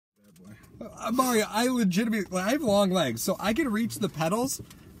Mario, I have long legs, so I can reach the pedals,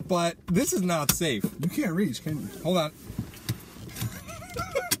 but this is not safe. You can't reach, can you? Hold on.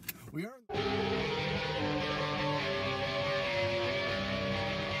 We are.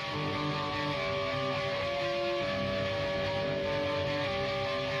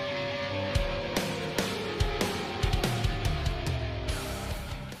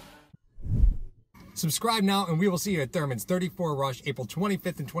 Subscribe now, and we will see you at Thurman's 34 Rush, April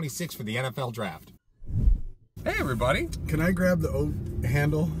 25th and 26th for the NFL Draft. Hey, everybody. Can I grab the oat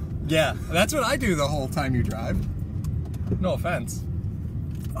handle? Yeah, that's what I do the whole time you drive. No offense.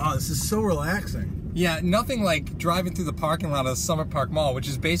 Oh, this is so relaxing. Yeah, nothing like driving through the parking lot of the Summit Park Mall, which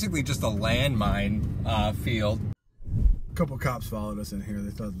is basically just a landmine field. A couple cops followed us in here.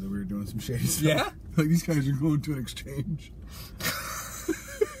 They thought that we were doing some shady stuff. Yeah? Like, these guys are going to an exchange.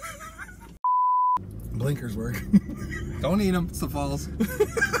 Blinkers work. Don't eat them. It's the falls.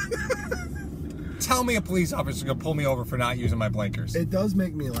 Tell me a police officer gonna pull me over for not using my blinkers. It does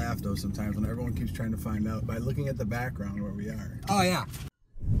make me laugh, though, sometimes when everyone keeps trying to find out by looking at the background where we are. Oh, yeah.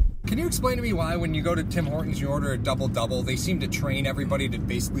 Can you explain to me why when you go to Tim Hortons, you order a double-double, they seem to train everybody to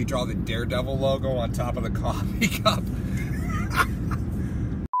basically draw the Daredevil logo on top of the coffee cup?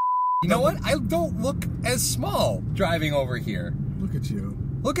 You know what? I don't look as small driving over here. Look at you.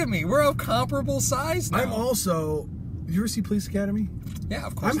 Look at me. We're of comparable size now. I'm also... Did you ever see Police Academy? Yeah,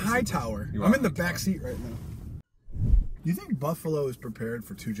 of course. I'm Hightower. I'm in the back seat right now. You think Buffalo is prepared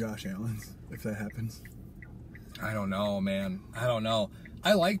for 2 Josh Allens, if that happens? I don't know, man. I don't know.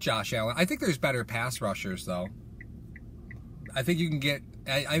 I like Josh Allen. I think there's better pass rushers, though. I think you can get...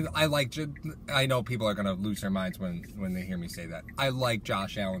 I like... I know people are going to lose their minds when they hear me say that. I like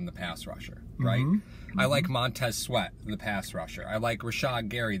Josh Allen, the pass rusher, right? I like Montez Sweat, the pass rusher. I like Rashad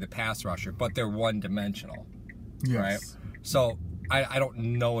Gary, the pass rusher, but they're one-dimensional, right? So I don't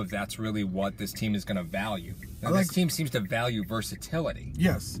know if that's really what this team is going to value. This team seems to value versatility.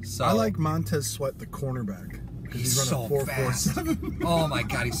 Yes. So, I like Montez Sweat, the cornerback. He's so fast. Oh, my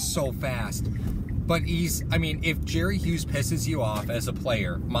God, he's so fast. But I mean, if Jerry Hughes pisses you off as a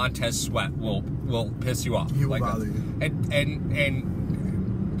player, Montez Sweat will piss you off. He will bother you.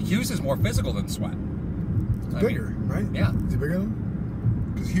 And Hughes is more physical than Sweat. He's bigger, right? Yeah. Is he bigger than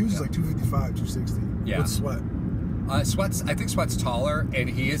him? Because Hughes is like 255, 260. Yeah. What's Sweat? I think Sweat's taller, and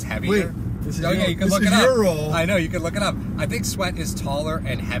he is heavier. Wait, this is yeah, you can look it up. Your role. I know, you can look it up. I think Sweat is taller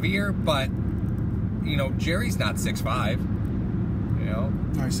and heavier, but, you know, Jerry's not 6'5", you know?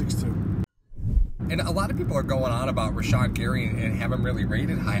 All right, 6'2". And a lot of people are going on about Rashad Gary and have him really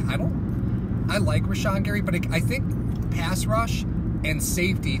rated high. I like Rashad Gary, but I think pass rush and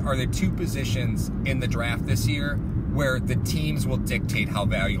safety are the 2 positions in the draft this year where the teams will dictate how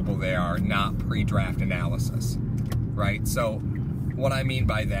valuable they are, not pre-draft analysis, right? So what I mean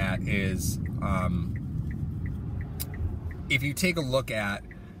by that is if you take a look at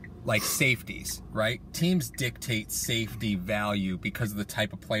like safeties, right? Teams dictate safety value because of the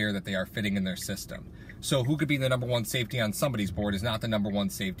type of player that they are fitting in their system. So who could be the #1 safety on somebody's board is not the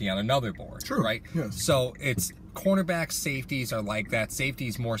 #1 safety on another board, True. Right? Yes. So it's cornerbacks, safeties are like that.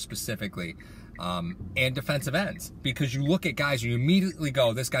 Safeties more specifically, and defensive ends, because you look at guys and you immediately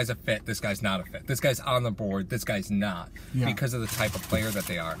go, this guy's a fit, this guy's not a fit, this guy's on the board, this guy's not, because of the type of player that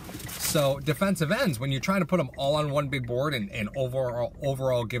they are. So defensive ends, when you're trying to put them all on one big board and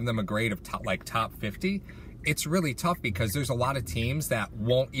overall give them a grade of top 50, it's really tough because there's a lot of teams that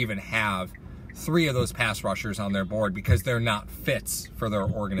won't even have 3 of those pass rushers on their board because they're not fits for their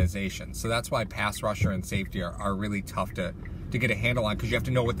organization. So that's why pass rusher and safety are really tough to get a handle on, because you have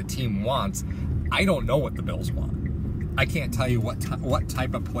to know what the team wants. I don't know what the Bills want. I can't tell you what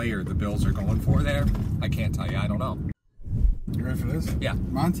type of player the Bills are going for there. I can't tell you. I don't know. You ready for this? Yeah.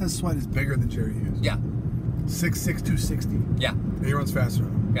 Montez Sweat is bigger than Jerry Hughes. Yeah. 6'6", 260. Yeah. And he runs faster.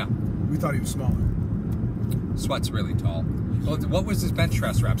 Yeah. We thought he was smaller. Sweat's really tall. Well, what was his bench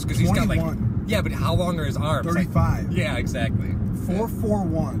press reps? Because he's got like... Yeah, but how long are his arms? 35. Like, yeah, exactly.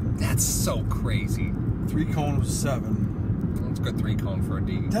 4'4", That's so crazy. 3 cone was 7. That's a good 3 cone for a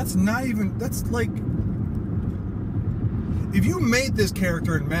D. That's not even... That's like... If you made this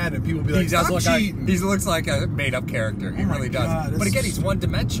character in Madden, people would be like, stop cheating. He looks like a made-up character. He really does. God, but again, he's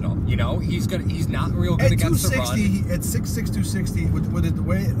one-dimensional. You know, he's not real good against the run. At 6'6", 260, with the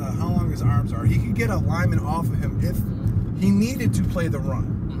way how long his arms are, he could get a lineman off of him if he needed to play the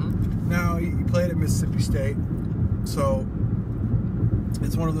run. Now, he played at Mississippi State, so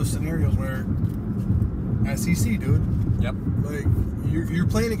it's one of those scenarios where SEC, dude. Yep. Like, you're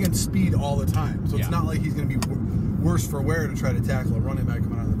playing against speed all the time, so it's not like he's going to be worse for wear to try to tackle a running back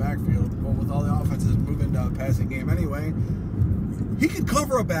coming out of the backfield. Well, with all the offenses moving to a passing game anyway, He could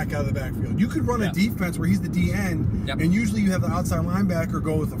cover a back out of the backfield. You could run a defense where he's the DN, and usually you have the outside linebacker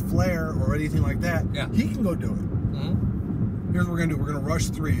go with a flare or anything like that. Yeah. He can go do it. Mm-hmm. Here's what we're going to do. We're going to rush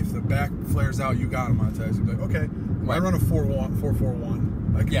 3. If the back flares out, you got him, Montez. You'll be like, okay, I run a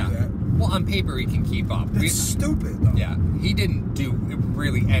 4-4-1. I can do that. Well, on paper, he can keep up. That's stupid, though. Yeah, he didn't do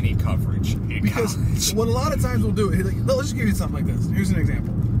really any coverage in because college. What a lot of times we'll do, let's just give you something like this. Here's an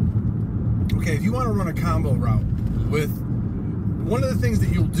example. Okay, if you want to run a combo route with, one of the things that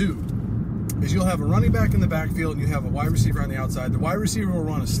you'll do is you'll have a running back in the backfield and you have a wide receiver on the outside. The wide receiver will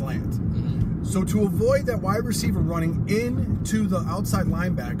run a slant. Mm-hmm. So to avoid that wide receiver running into the outside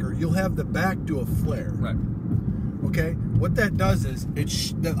linebacker, you'll have the back do a flare. Right. Okay? What that does is,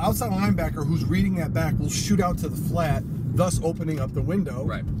 the outside linebacker who's reading that back will shoot out to the flat, thus opening up the window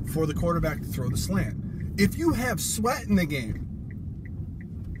for the quarterback to throw the slant. If you have Sweat in the game,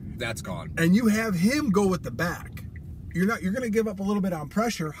 that's gone. And you have him go with the back, you're going to give up a little bit on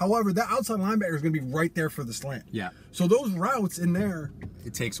pressure. However, that outside linebacker is going to be right there for the slant. Yeah. So those routes in there,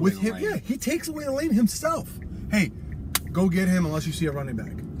 it takes away the lane. Yeah, he takes away the lane himself. Hey, go get him unless you see a running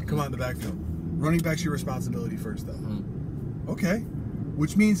back. Come on in the backfield. Running back's your responsibility first, though. Mm-hmm. Okay.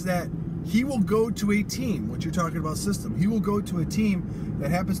 Which means that he will go to a team, what you're talking about system, he will go to a team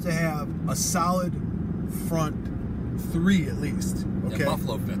that happens to have a solid front 3 at least. Okay. Yeah,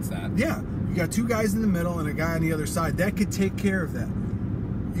 Buffalo fits that. Yeah. You got 2 guys in the middle and a guy on the other side. That could take care of that.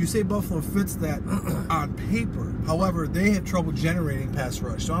 You say Buffalo fits that on paper. However, they have trouble generating pass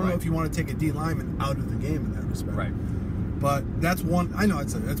rush. So I don't know if you want to take a D lineman out of the game in that respect. Right. But that's one. I know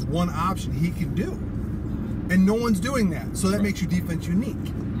that's one option he can do, and no one's doing that. So that makes your defense unique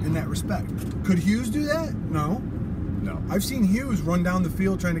in that respect. Could Hughes do that? No. No. I've seen Hughes run down the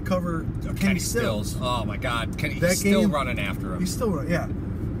field trying to cover Kenny Stills. Oh my God, he's still running after him. He's still running. Yeah.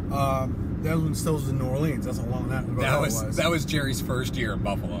 That was when Stills was in New Orleans. That's how long that was. That was Jerry's first year in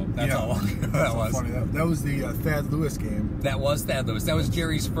Buffalo. That's how long ago that was. Funny. That was the Thad Lewis game. That was Thad Lewis. That was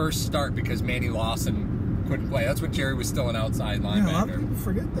Jerry's first start because Manny Lawson couldn't play. That's when Jerry was still an outside linebacker. Yeah, a lot of people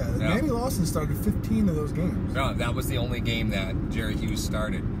forget that. Yeah. Manny Lawson started 15 of those games. No, that was the only game that Jerry Hughes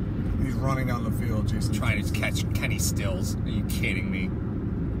started. He's running down the field, Jason. Trying to catch Kenny Stills. Are you kidding me?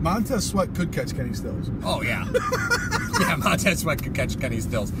 Montez Sweat could catch Kenny Stills. Oh, yeah. Yeah, Montez Sweat could catch Kenny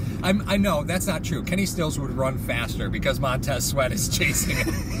Stills. I know, that's not true. Kenny Stills would run faster because Montez Sweat is chasing him.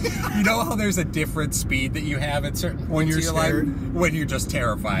 You know how there's a different speed that you have at certain points in your life? When you're just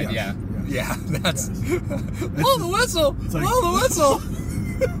terrified, yes. Yeah, that's... Blow the whistle! Blow the whistle!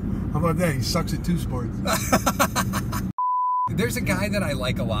 How about that? He sucks at 2 sports. There's a guy that I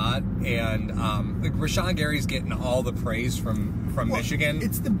like a lot, and Rashawn Gary's getting all the praise from Michigan.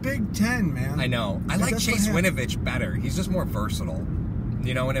 It's the Big Ten, man. I know. I like Chase Winovich better. He's just more versatile.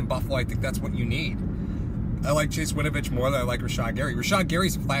 You know, and in Buffalo, I think that's what you need. I like Chase Winovich more than I like Rashawn Gary. Rashawn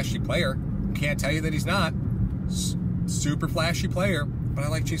Gary's a flashy player. Can't tell you that he's not. Super flashy player, but I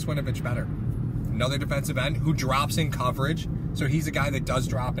like Chase Winovich better. Another defensive end who drops in coverage, so he's a guy that does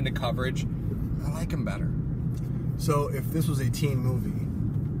drop into coverage. I like him better. So if this was a teen movie,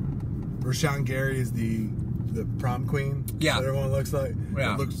 Rashawn Gary is the prom queen. Yeah, that everyone looks like.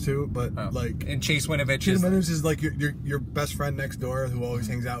 Yeah, looks too. But like, and Chase Winovich is like your best friend next door who always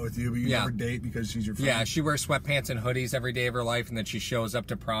hangs out with you, but you never date because she's your friend. Yeah, she wears sweatpants and hoodies every day of her life, and then she shows up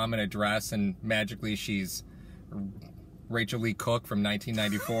to prom in a dress, and magically she's Rachel Lee Cook from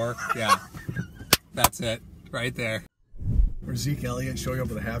 1994. Yeah, that's it right there. Or Zeke Elliott showing up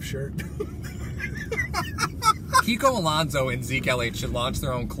with a half shirt. Kiko Alonso and Zeke Elliott should launch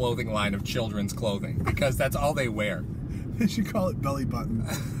their own clothing line of children's clothing because that's all they wear. They should call it belly button.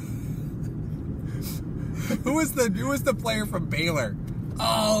 Who was the player from Baylor?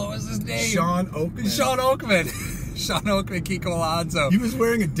 Oh, what was his name? Sean Oakman. Sean Oakman. Sean Oakman, Kiko Alonso. He was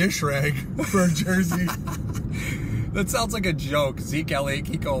wearing a dish rag for a jersey. That sounds like a joke. Zeke Elliott,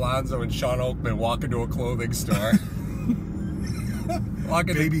 Kiko Alonso, and Sean Oakman walk into a clothing store.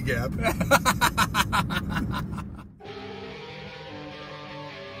 Baby Gap.